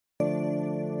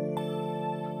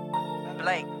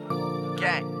Blake,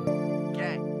 gang.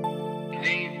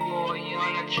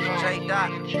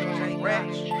 J-DotRich,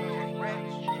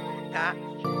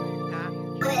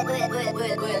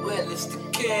 It's the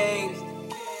king.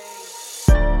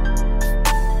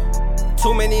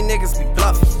 Too many niggas be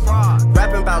bluffing,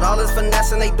 rapping about all this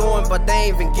finesse and they doing, but they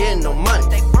ain't even getting no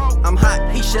money. I'm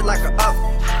hot, he shit like a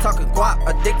oven, talking guap,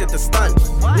 addicted to stunning.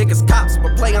 Niggas cops,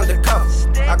 but play undercover.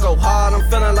 I go hard, I'm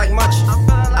feeling like Munchie.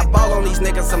 I ball on these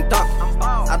niggas, I'm dunking.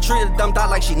 I treat a dumb dot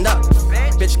like she nut.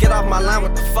 Bitch, get off my line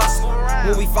with the fuss.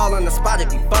 When we fall in the spot, it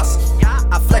be bustin'.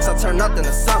 I flex, I turn nothing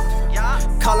to something.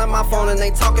 Calling my phone and they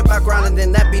talking about grinding,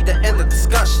 then that be the end of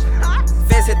discussion.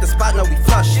 Feds hit the spot, no we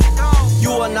flush.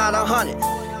 You are not 100,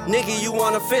 nigga, you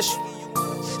unofficial.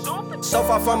 So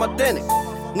far from authentic,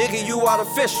 nigga, you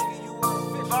artificial.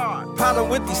 Problem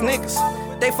with these niggas,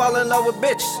 they fall in love with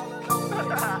bitches.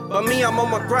 But me, I'm on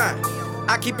my grind,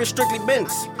 I keep it strictly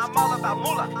business.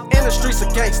 In the streets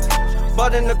a gangster,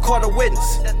 but in the court a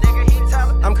witness.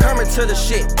 I'm coming to the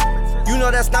shit, you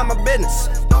know that's not my business.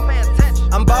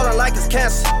 I'm ballin' like it's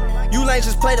cancer, you lanes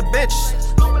just play the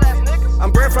benches.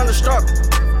 I'm bred from the struggle,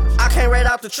 I came right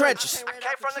out the trenches.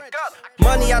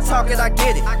 Money, I talk it, I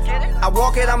get it. I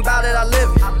walk it, I'm bout it, I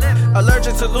live it.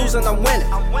 Allergic to losing, I'm winning.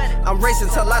 I'm racing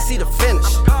till I see the finish.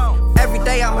 Every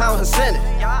day I'm out here sinning,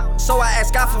 so I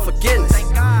ask God for forgiveness.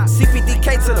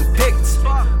 CPDK to them pickets.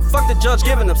 Fuck the judge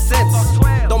giving them sentence.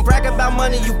 Don't brag about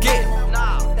money you get,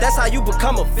 that's how you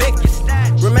become a victim.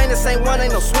 Remain the same one,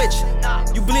 ain't no switch.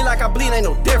 You bleed like I bleed, ain't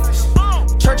no difference.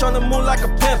 Church on the moon like a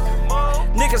pimp.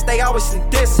 Niggas, they always see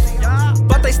this,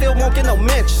 but they still won't get no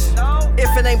mentions.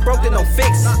 If it ain't broke, then don't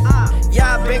fix it.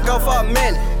 Yeah, I been gone for a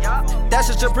minute, that's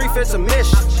just a brief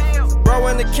intermission. Bro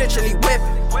in the kitchen, he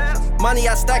whippin'. Money,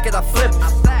 I stack it, I flip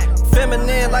it.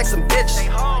 Feminine like some bitch,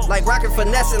 like rockin'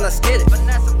 finessing, let's get it.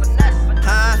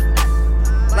 Huh?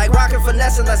 Like rockin'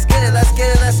 finessing, let's get it, let's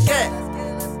get it, let's get it.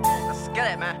 Let's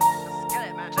get it, man.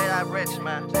 J-DotRich,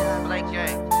 man. Blake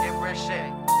gang, get rich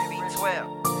shit.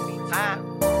 B12, huh?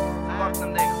 Fuck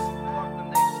them niggas.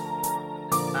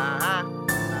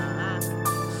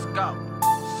 Let's go.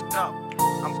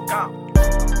 I'm gone.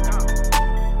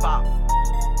 Bop.